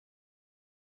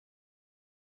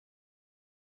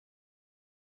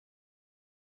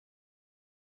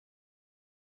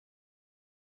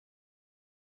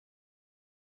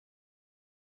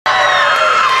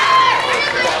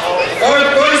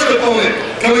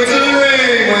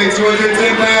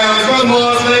210 pounds from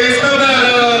Las Vegas,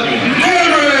 Nevada,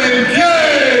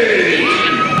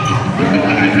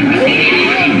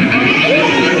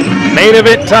 Main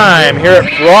event time here at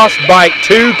Frostbite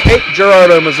 2, Cape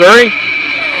Girardeau, Missouri.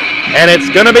 And it's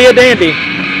going to be a dandy.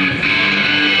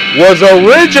 Was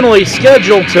originally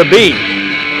scheduled to be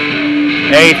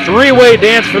a three-way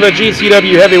dance for the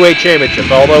GCW Heavyweight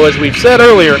Championship. Although, as we've said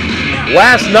earlier,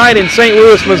 last night in St.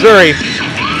 Louis, Missouri,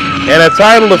 in a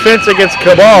title defense against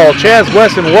Cabal, Chaz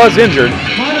Wesson was injured,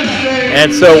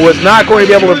 and so was not going to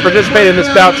be able to participate in this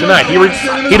bout tonight.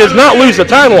 He does not lose the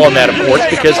title on that, of course,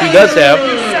 because he does have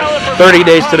 30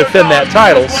 days to defend that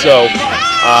title, so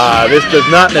this does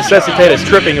not necessitate a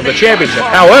stripping of the championship.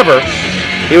 However,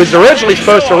 he was originally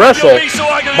supposed to wrestle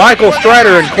Michael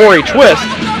Strider and Kory Twist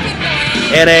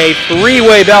in a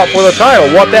three-way bout for the title.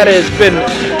 What that has been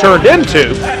turned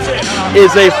into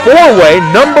is a four-way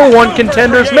 #1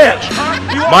 contenders match.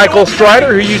 Michael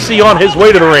Strider, who you see on his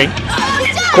way to the ring,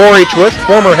 Kory Twist,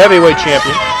 former heavyweight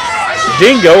champion,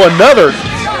 Dingo, another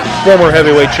former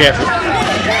heavyweight champion,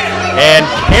 and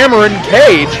Cameron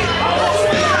Cage,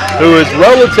 who is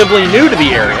relatively new to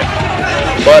the area,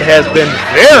 but has been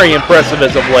very impressive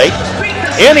as of late.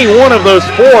 Any one of those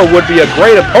four would be a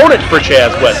great opponent for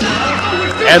Chaz Wesson.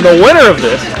 And the winner of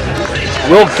this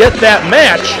will get that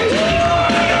match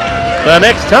the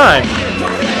next time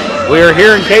we're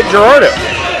here in Cape Girardeau.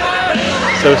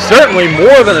 So certainly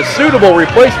more than a suitable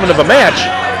replacement of a match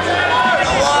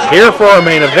here for our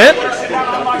main event.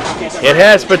 It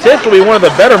has potentially one of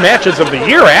the better matches of the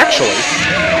year, actually.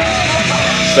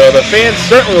 So the fans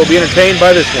certainly will be entertained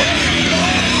by this one.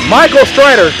 Michael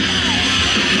Strider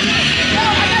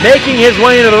making his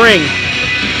way into the ring.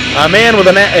 A man with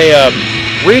a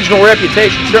regional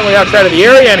reputation, certainly outside of the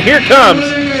area. And here comes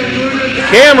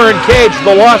Cameron Cage,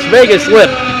 the Las Vegas Lip.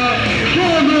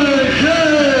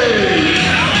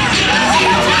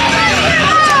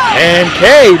 And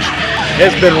Cage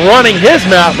has been running his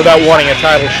mouth about wanting a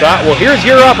title shot. Well, here's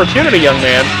your opportunity, young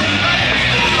man.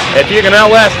 If you can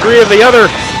outlast three of the other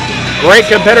great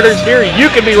competitors here, you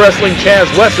can be wrestling Chaz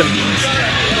Wesson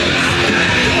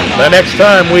the next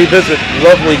time we visit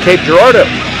lovely Cape Girardeau.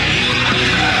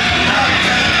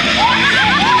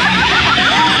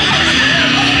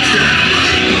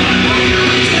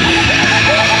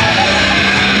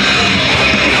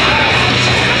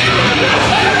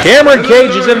 Cameron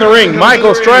Cage is in the ring.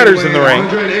 Michael Strider's in the ring.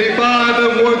 185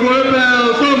 and 1 quarter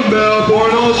pounds from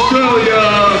Melbourne, Australia,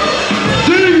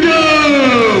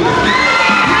 Dingo!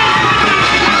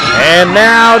 And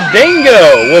now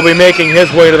Dingo will be making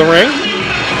his way to the ring.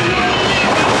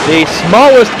 The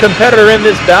smallest competitor in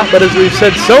this bout, but as we've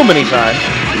said so many times,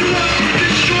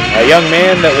 a young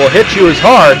man that will hit you as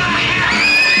hard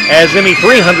as any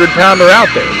 300-pounder out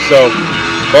there. So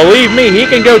believe me, he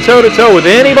can go toe-to-toe with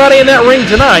anybody in that ring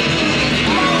tonight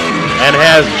and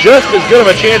has just as good of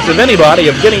a chance as anybody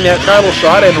of getting that title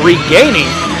shot and regaining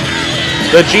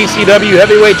the GCW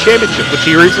Heavyweight Championship, which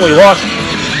he recently lost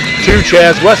to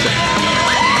Chaz Wesson.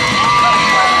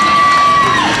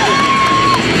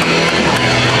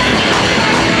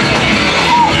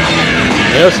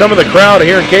 You know, some of the crowd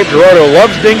here in Cape Girardeau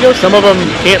loves Dingo. Some of them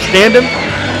can't stand him.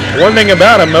 One thing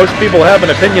about him, most people have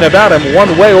an opinion about him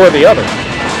one way or the other.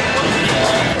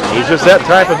 He's just that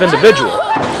type of individual.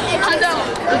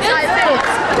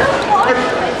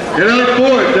 Get out of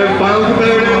court, then final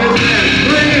competitor in this match.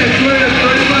 Bring in,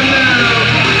 35 now.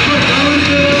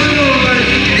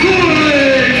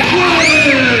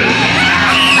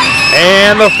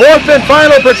 And the fourth and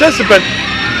final participant,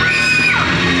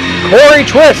 Kory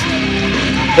Twist,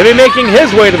 will be making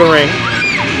his way to the ring.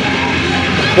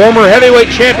 Former heavyweight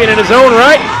champion in his own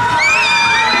right,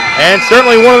 and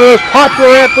certainly one of the most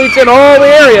popular athletes in all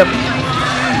the area.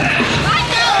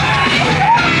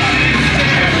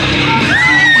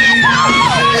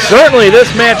 Certainly this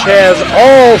match has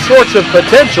all sorts of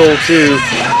potential to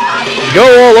go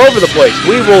all over the place.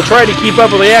 We will try to keep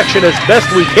up with the action as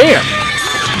best we can.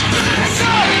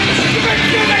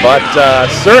 But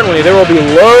certainly there will be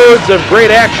loads of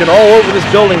great action all over this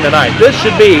building tonight. This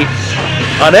should be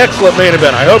an excellent main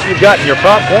event. I hope you've gotten your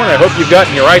popcorn. I hope you've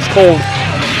gotten your ice-cold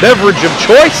beverage of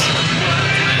choice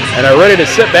and are ready to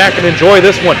sit back and enjoy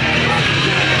this one.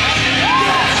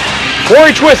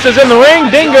 Kory Twist is in the ring.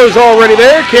 Dingo's already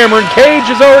there. Cameron Cage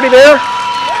is already there.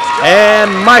 And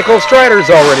Michael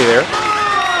Strider's already there.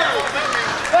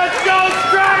 Let's go,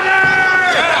 Strider!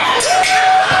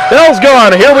 Bell's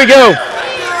gone. Here we go.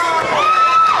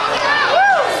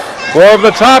 Four of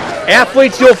the top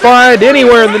athletes you'll find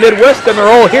anywhere in the Midwest, and they're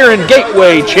all here in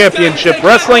Gateway Championship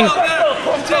Wrestling.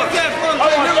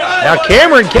 Now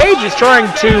Cameron Cage is trying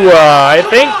to, I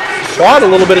think, thought a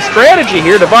little bit of strategy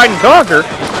here, divide and conquer.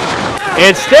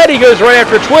 Instead, he goes right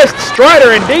after Twist.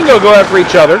 Strider and Dingo go after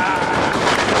each other.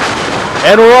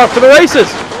 And we're off to the races.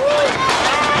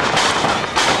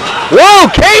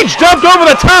 Whoa, Cage dumped over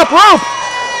the top rope.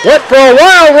 Went for a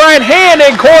wild right hand,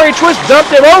 and Kory Twist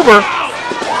dumped him over.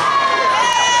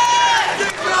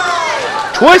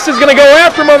 Twist is going to go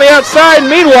after him on the outside.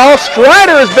 Meanwhile,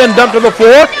 Strider has been dumped to the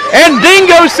floor, and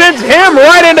Dingo sends him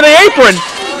right into the apron.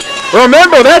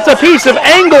 Remember, that's a piece of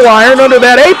angle iron under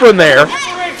that apron there,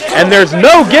 and there's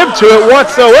no give to it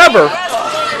whatsoever.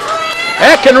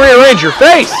 That can rearrange your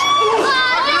face.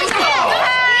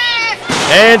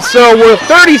 And so we're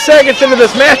 30 seconds into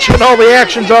this match, and all the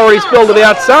action's already spilled to the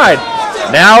outside.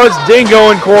 Now it's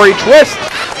Dingo and Kory Twist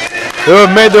who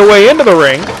have made their way into the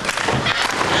ring.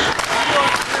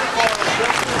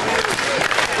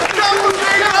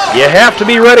 You have to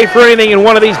be ready for anything in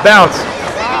one of these bouts.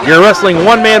 You're wrestling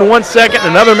one man 1 second,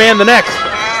 another man the next.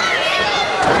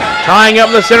 Tying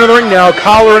up in the center of the ring now,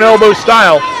 collar and elbow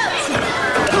style.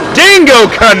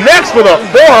 Dingo connects with a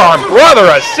forearm.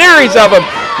 Brother, a series of them.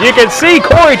 You can see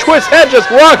Kory Twist's head just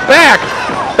rock back.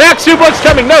 Back suplex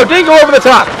coming. No, Dingo over the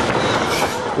top.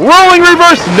 Rolling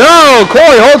reverse. No,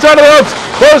 Kory holds onto the ropes.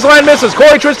 Clothesline misses.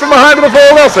 Kory Twist from behind with a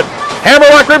full Wilson.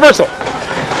 Hammerlock reversal.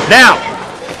 Now,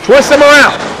 twist him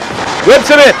around. Whips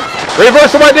him in.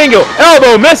 Reversal by Dingo.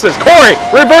 Elbow misses. Kory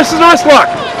reverses the wrist lock.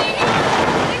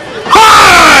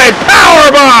 High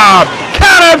powerbomb.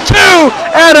 Count of two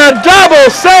and a double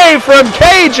save from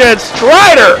Cage and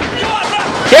Strider.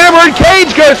 Cameron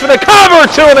Cage goes for the cover,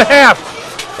 2.5.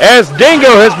 As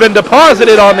Dingo has been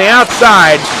deposited on the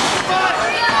outside.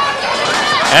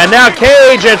 And now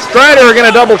Cage and Strider are going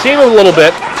to double team him a little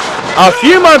bit. A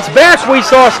few months back, we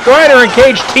saw Strider and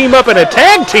Cage team up in a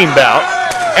tag team bout.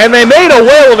 And they made a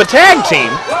whale of a tag team.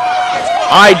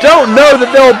 I don't know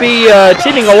that they'll be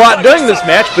teaming a lot during this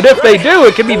match, but if they do,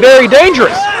 it can be very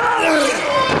dangerous.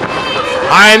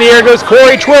 High in the air goes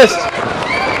Kory Twist.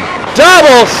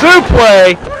 Double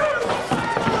suplex.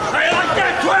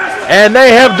 And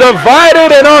they have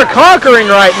divided and are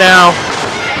conquering right now.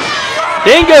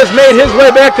 Dingo's made his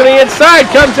way back to the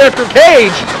inside, comes after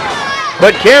Cage.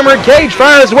 But Cameron Cage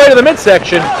finds his way to the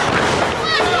midsection.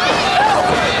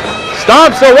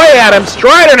 Stomps away at him.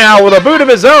 Strider now with a boot of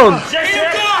his own.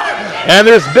 And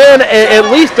there's been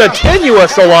at least a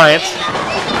tenuous alliance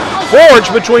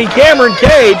forged between Cameron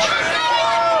Cage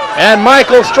and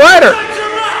Michael Strider.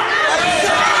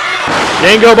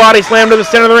 Dingo body slam to the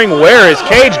center of the ring. Where is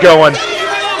Cage going?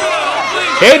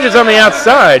 Cage is on the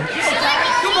outside,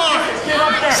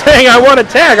 saying, I want to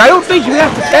tag. I don't think you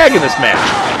have to tag in this match.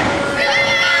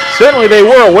 Certainly they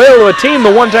were a whale of a team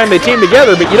the one time they teamed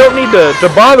together, but you don't need to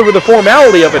bother with the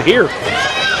formality of it here.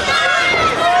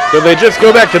 So they just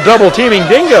go back to double teaming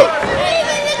Dingo.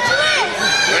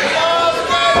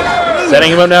 Setting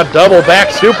him up now, double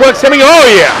back suplex. Oh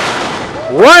yeah!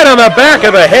 Right on the back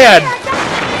of the head.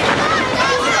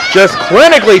 Just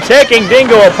clinically taking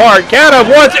Dingo apart. Count of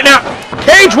one. Now,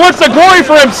 Cage wants the glory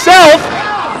for himself.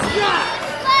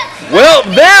 Well,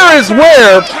 there is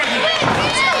where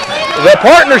the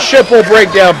partnership will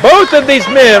break down. Both of these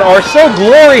men are so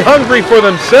glory hungry for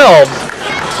themselves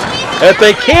that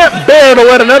they can't bear to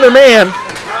let another man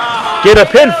get a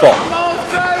pinfall.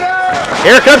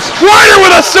 Here comes Strider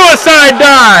with a suicide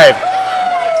dive.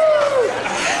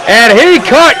 And he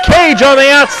caught Cage on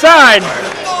the outside.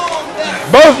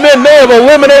 Both men may have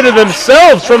eliminated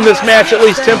themselves from this match, at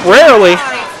least temporarily.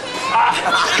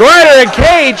 Strider and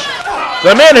Cage,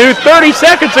 the men who 30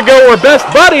 seconds ago were best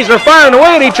buddies, are firing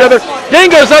away at each other.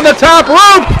 Dingo's on the top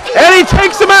rope, and he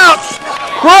takes him out.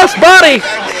 Crossbody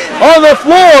on the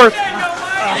floor.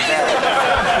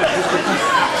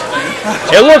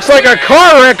 It looks like a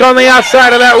car wreck on the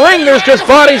outside of that ring. There's just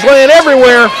bodies laying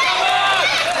everywhere.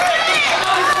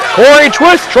 Kory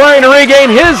Twist trying to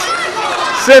regain his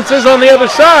senses on the other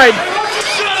side.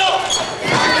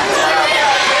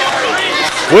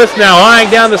 Twist now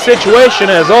eyeing down the situation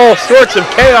as all sorts of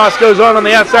chaos goes on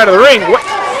the outside of the ring.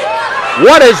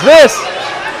 What is this?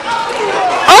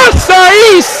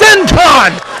 Acai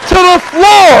senton to the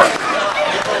floor.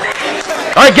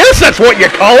 I guess that's what you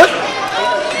call it.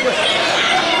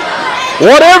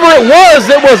 Whatever it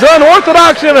was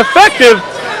unorthodox and effective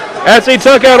as he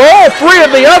took out all three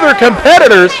of the other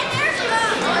competitors.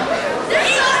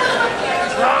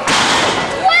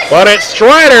 But it's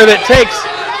Strider that takes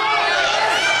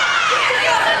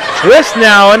Twist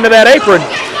now into that apron.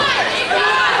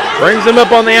 Brings him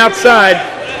up on the outside.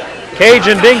 Cage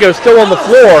and Dingo still on the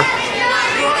floor.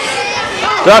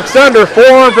 Ducks under,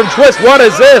 forearm from Twist. What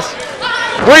is this?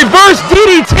 Reverse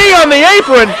DDT on the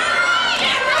apron.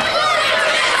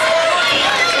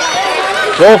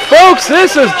 Well, folks,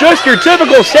 this is just your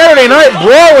typical Saturday night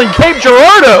brawl in Cape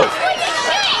Girardeau.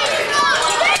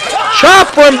 Chop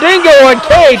from Dingo on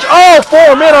Cage, all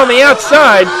 4 men on the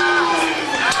outside.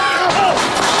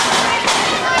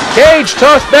 Cage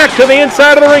tossed back to the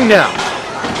inside of the ring now,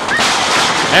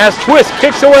 as Twist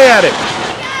kicks away at it.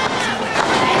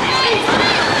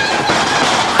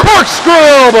 Corkscrew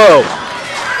elbow.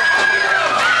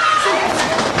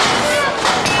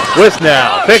 Twist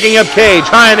now, picking up Cage,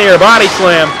 high in the air, body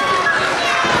slam.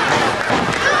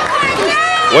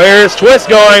 Where's Twist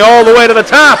going? All the way to the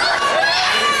top.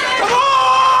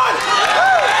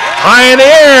 High in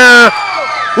the air,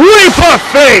 leap of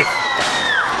faith.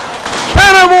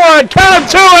 Count of 1, count of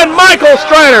 2, and Michael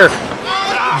Strider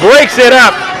breaks it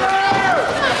up.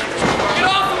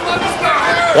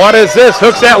 What is this?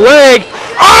 Hooks that leg.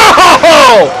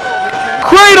 Oh!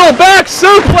 Cradle back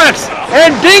suplex,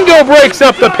 and Dingo breaks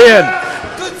up the pin.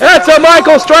 That's a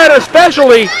Michael Strider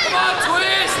specialty.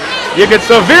 You can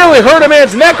severely hurt a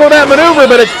man's neck with that maneuver,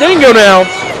 but it's Dingo now.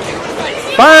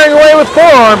 Firing away with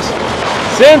forearms.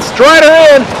 Sends Strider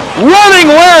in.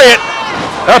 Running lariat.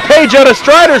 A page out of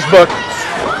Strider's book.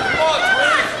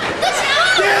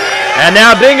 And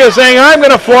now Dingo saying, I'm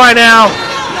going to fly now.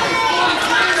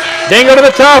 Dingo to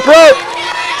the top rope.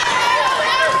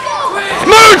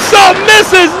 Moonsault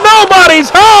misses. Nobody's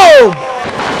home.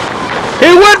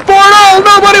 He went for it all.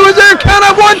 Nobody was there. Count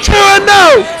of 1, 2, and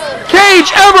no. Cage,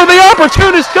 ever the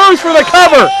opportunist, goes for the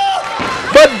cover.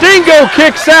 But Dingo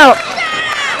kicks out.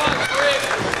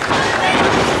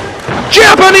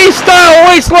 Japanese style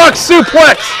waistlock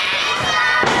suplex.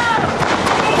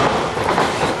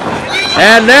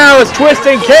 And now it's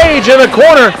twisting Cage in the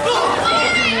corner.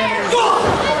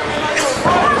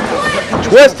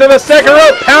 Twist to the second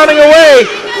rope, pounding away.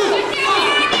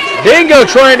 Dingo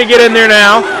trying to get in there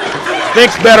now.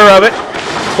 Thinks better of it.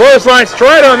 Clothesline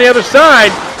Strider on the other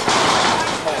side.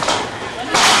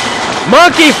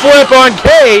 Monkey flip on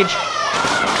Cage.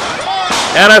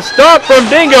 And a stop from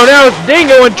Dingo. Now it's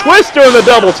Dingo and Twist doing the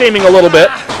double teaming a little bit.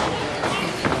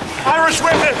 Irish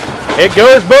whip it. It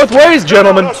goes both ways,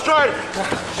 gentlemen. Strider.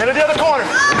 Into the other corner.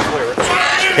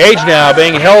 Cage now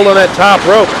being held on that top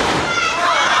rope.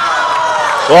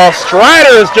 While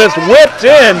Strider is just whipped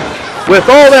in with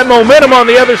all that momentum on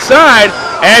the other side,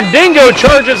 and Dingo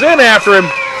charges in after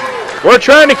him. We're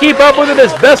trying to keep up with it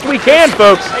as best we can,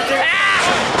 folks.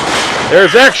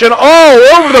 There's action all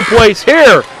over the place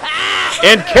here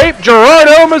in Cape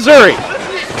Girardeau, Missouri.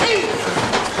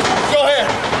 Go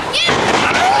ahead.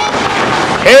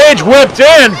 Cage whipped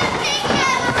in.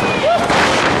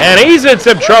 And he's in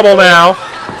some trouble now.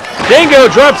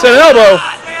 Dingo drops an elbow.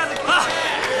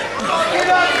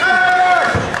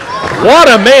 What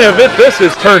a main event this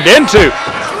has turned into.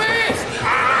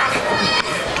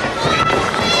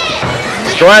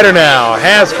 Strider now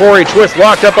has Kory Twist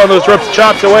locked up on those ropes,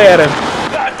 chops away at him.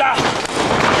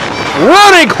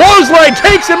 Running clothesline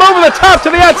takes him over the top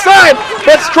to the outside,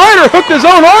 but Strider hooked his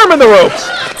own arm in the ropes.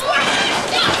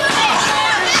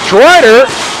 Strider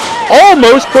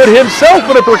almost put himself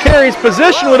in a precarious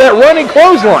position with that running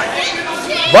clothesline.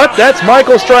 But that's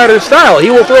Michael Strider's style. He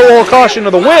will throw all caution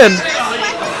to the wind.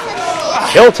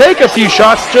 He'll take a few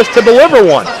shots just to deliver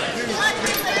one.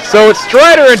 So it's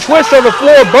Strider and Twist on the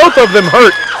floor, both of them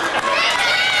hurt.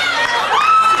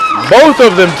 Both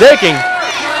of them taking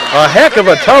a heck of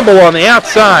a tumble on the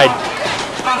outside.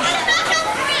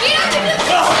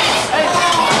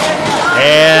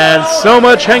 And so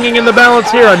much hanging in the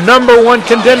balance here. A #1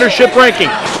 contendership ranking.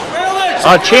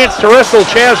 A chance to wrestle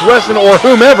Chaz Weston or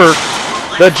whomever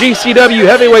the GCW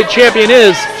heavyweight champion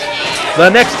is the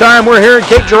next time we're here in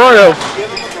Cape Girardeau.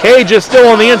 Cage is still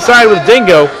on the inside with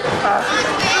Dingo.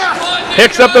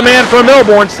 Picks up the man from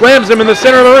Melbourne, slams him in the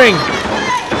center of the ring.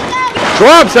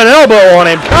 Drops an elbow on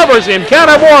him, covers him, count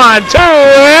of 1, 2,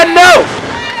 and no!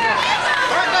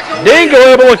 Dingo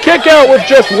able to kick out with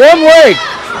just one leg.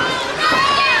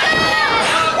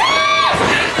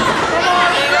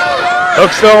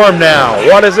 Hooks the arm now.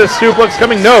 What is this suplex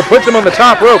coming? No, puts him on the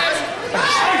top rope.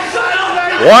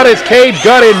 What has Cage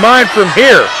got in mind from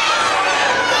here?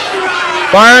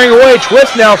 Firing away,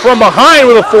 Twist now from behind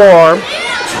with a forearm.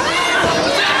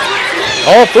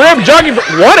 All three of them jogging.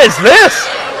 What is this?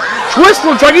 Twist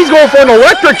looks like he's going for an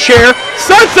electric chair.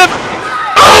 Sunset.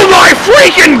 Oh my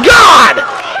freaking God!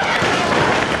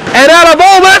 And out of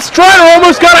all that, Strider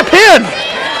almost got a pin.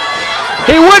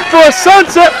 He went for a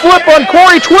sunset flip on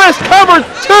Kory Twist. Covered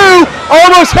 2.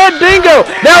 Almost had Dingo.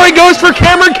 Now he goes for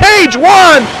Cameron Cage. 1,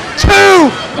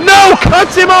 2. No,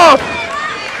 cuts him off.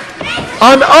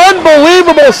 An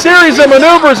unbelievable series of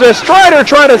maneuvers as Strider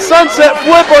trying to sunset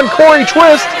flip on Kory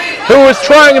Twist, who was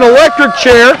trying an electric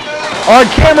chair On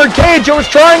Cameron Cage, who was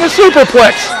trying a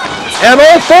superplex. And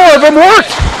all 4 of them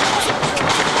worked.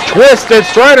 Twist and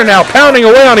Strider now pounding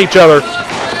away on each other.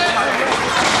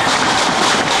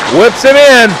 Whips him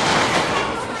in.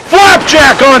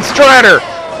 Flapjack on Strider.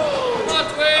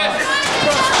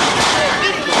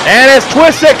 And as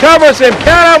Twist it covers him,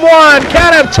 count of 1,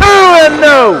 count of 2, and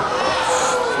no.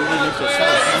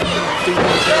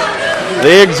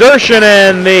 The exertion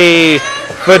and the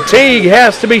fatigue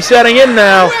has to be setting in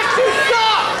now.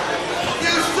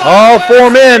 All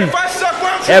 4 men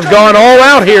have gone all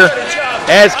out here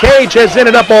as Cage has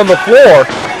ended up on the floor.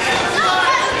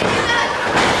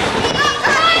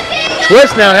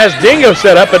 Twist now has Dingo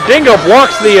set up, but Dingo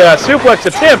blocks the suplex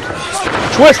attempt.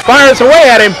 Twist fires away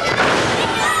at him.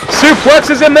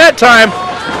 Suplexes him that time.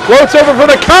 Floats over for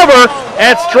the cover,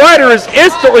 and Strider is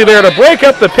instantly there to break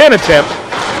up the pin attempt.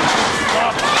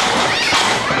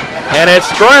 And it's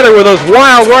Strider with those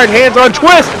wild right hands on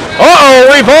Twist.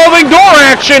 Uh-oh, revolving door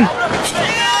action.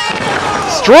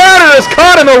 Strider is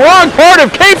caught in the wrong part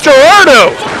of Cape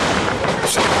Girardeau.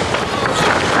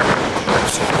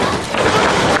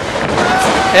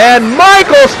 And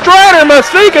Michael Strider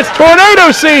must think it's tornado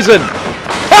season.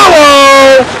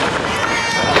 Hello!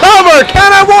 Cover,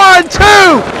 count of 1,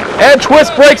 2, and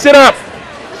Twist breaks it up.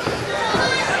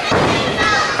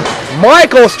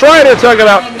 Michael Strider took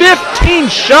about 15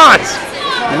 shots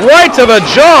right to the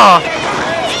jaw,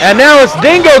 and now it's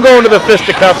Dingo going to the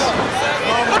fisticuffs.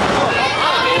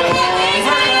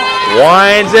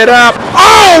 Winds it up.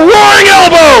 Oh, roaring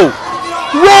elbow!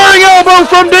 Roaring elbow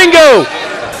from Dingo.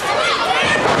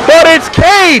 But it's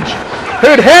Cage,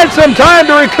 who'd had some time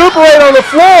to recuperate on the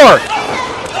floor,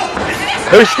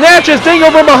 who snatches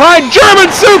Dingo from behind. German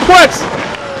suplex!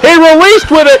 He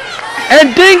released with it,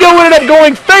 and Dingo ended up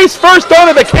going face first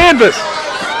onto the canvas.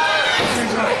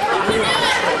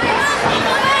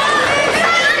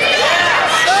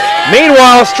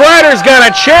 Meanwhile, Strider's got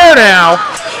a chair now.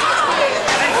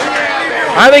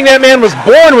 I think that man was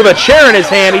born with a chair in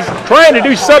his hand. He's trying to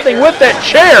do something with that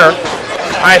chair.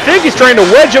 I think he's trying to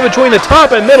wedge it between the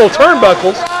top and middle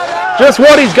turnbuckles. Just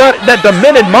what he's got, that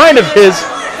demented mind of his,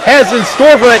 has in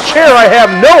store for that chair, I have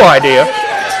no idea.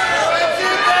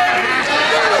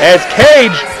 As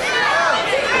Cage,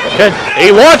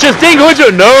 he launches Dingo into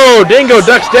it. No, Dingo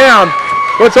ducks down.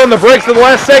 Puts on the brakes at the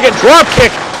last second. Drop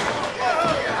kick.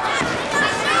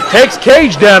 Takes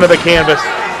Cage down to the canvas.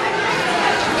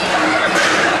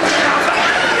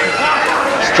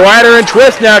 Strider and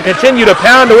Twist now continue to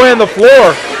pound away on the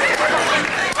floor.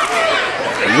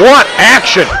 What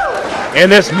action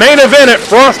in this main event at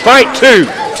Frostbite 2.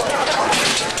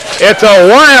 It's a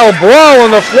wild brawl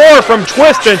on the floor from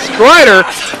Twist, and Strider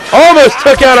almost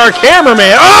took out our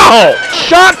cameraman. Oh!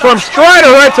 Shot from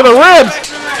Strider right to the ribs.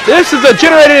 This is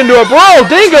generated into a brawl.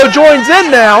 Dingo joins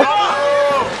in now.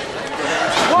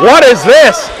 What is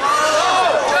this?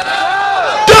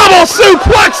 Double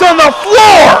suplex on the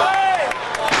floor!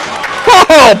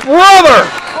 Oh, brother!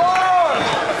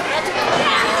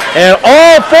 And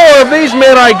all 4 of these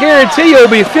men, I guarantee you, will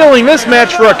be feeling this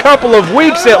match for a couple of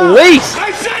weeks at least.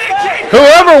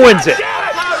 Whoever wins it.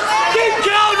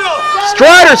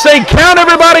 Strider saying count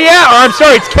everybody out. Or I'm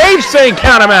sorry, it's Cage saying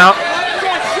count them out.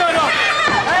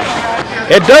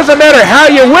 It doesn't matter how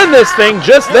you win this thing,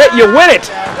 just that you win it.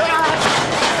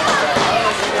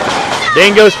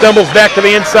 Dingo stumbles back to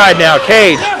the inside now.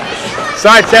 Cage.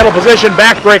 Side saddle position,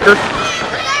 backbreaker.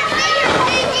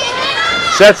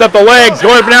 Sets up the legs,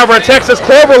 going now for a Texas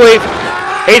Cloverleaf.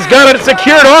 He's got it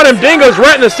secured on him. Dingo's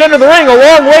right in the center of the ring, a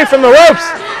long way from the ropes.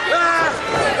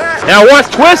 Now what's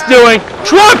Twist doing?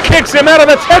 Drop kicks him out of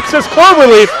the Texas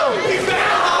Cloverleaf.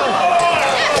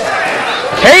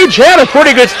 Cage had a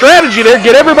pretty good strategy there.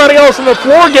 Get everybody else on the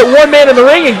floor, get one man in the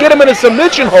ring, and get him in a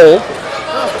submission hold.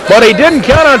 But he didn't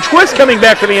count on Twist coming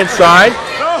back to the inside.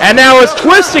 And now it's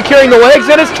Twist securing the legs,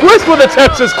 and it's Twist with a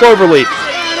Texas Cloverleaf.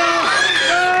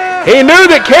 He knew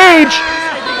that Cage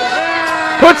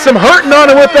put some hurting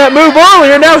on him with that move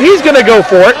earlier. Now he's going to go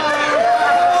for it.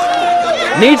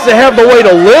 Needs to have the weight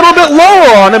a little bit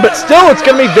lower on him, but still it's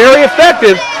going to be very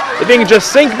effective if he can just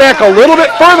sink back a little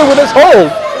bit further with his hold.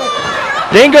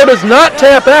 Dingo does not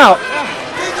tap out.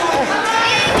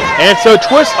 And so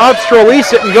Twist opts to release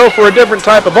it and go for a different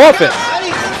type of offense.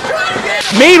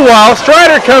 Meanwhile,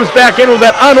 Strider comes back in with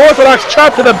that unorthodox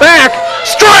chop to the back.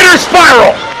 Strider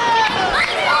spiral!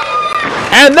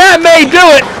 And that may do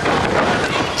it.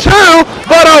 2,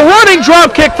 but a running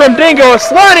drop kick from Dingo, a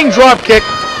sliding drop kick,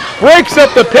 breaks up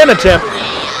the pin attempt.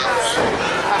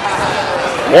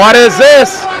 What is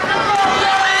this?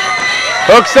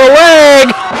 Hooks a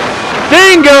leg.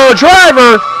 Dingo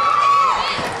driver.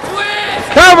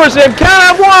 covers him.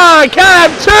 Count of one, count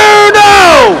of two,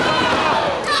 no!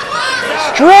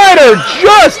 Strider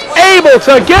just able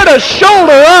to get a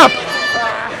shoulder up.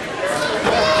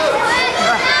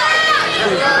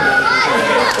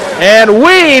 And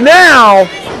we now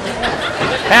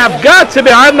have got to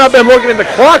be, I've not been looking at the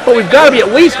clock, but we've got to be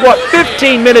at least, what,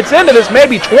 15 minutes into this,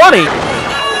 maybe 20.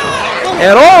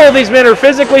 And all of these men are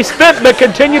physically spent, but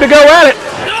continue to go at it.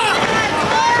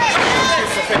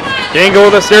 Dingo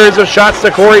with a series of shots to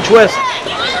Kory Twist.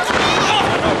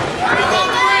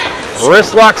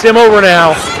 Wrist locks him over now.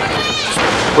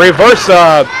 Reverse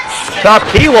top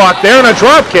key lock there and a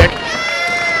drop kick.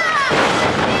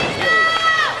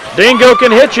 Dingo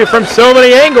can hit you from so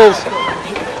many angles,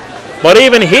 but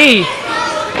even he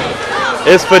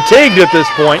is fatigued at this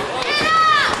point.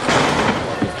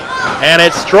 And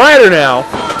it's Strider now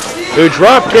who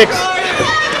drop kicks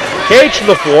Cage to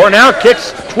the floor, now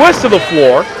kicks Twist to the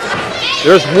floor.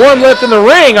 There's one left in the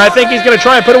ring. I think he's going to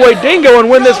try and put away Dingo and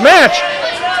win this match.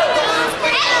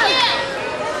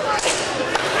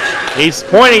 He's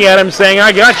pointing at him saying,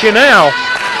 I got you now.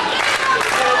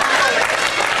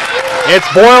 It's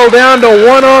boiled down to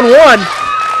one-on-one.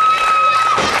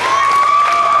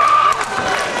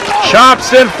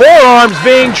 Chops and forearms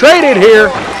being traded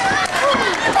here.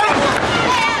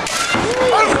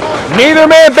 Neither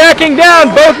man backing down.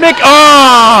 Both men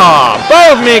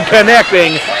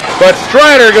connecting, but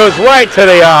Strider goes right to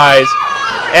the eyes.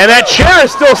 And that chair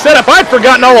is still set up. I'd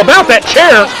forgotten all about that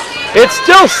chair. It's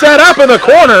still set up in the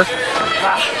corner.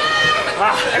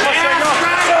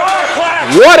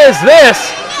 What is this?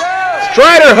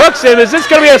 Strider hooks him. Is this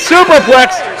going to be a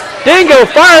superplex? Dingo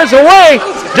fires away.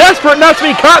 Desperate enough to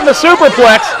be caught in the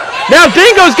superplex. Now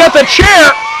Dingo's got the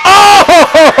chair.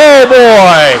 Oh,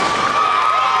 boy.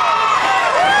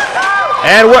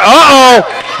 And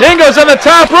Dingo's on the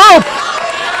top rope.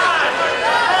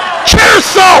 Chair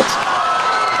salt.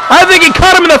 I think he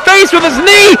caught him in the face with his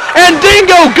knee, and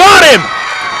Dingo got him.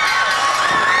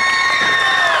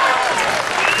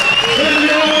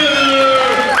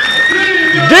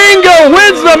 Dingo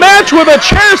wins the match with a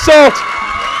chair salt,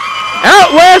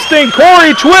 outlasting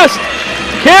Kory Twist,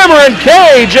 Cameron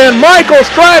Cage, and Michael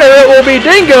Strider. It will be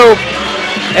Dingo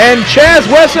and Chaz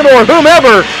Wesson, or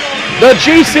whomever the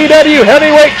GCW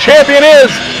heavyweight champion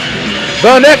is,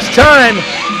 the next time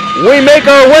we make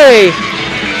our way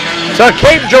to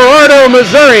Cape Girardeau,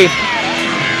 Missouri.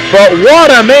 But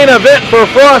what a main event for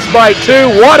Frostbite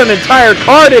 2. What an entire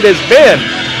card it has been.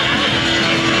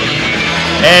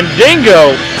 And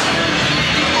Dingo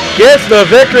gets the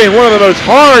victory in one of the most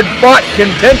hard-fought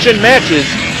contention matches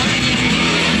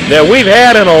that we've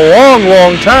had in a long,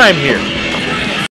 long time here.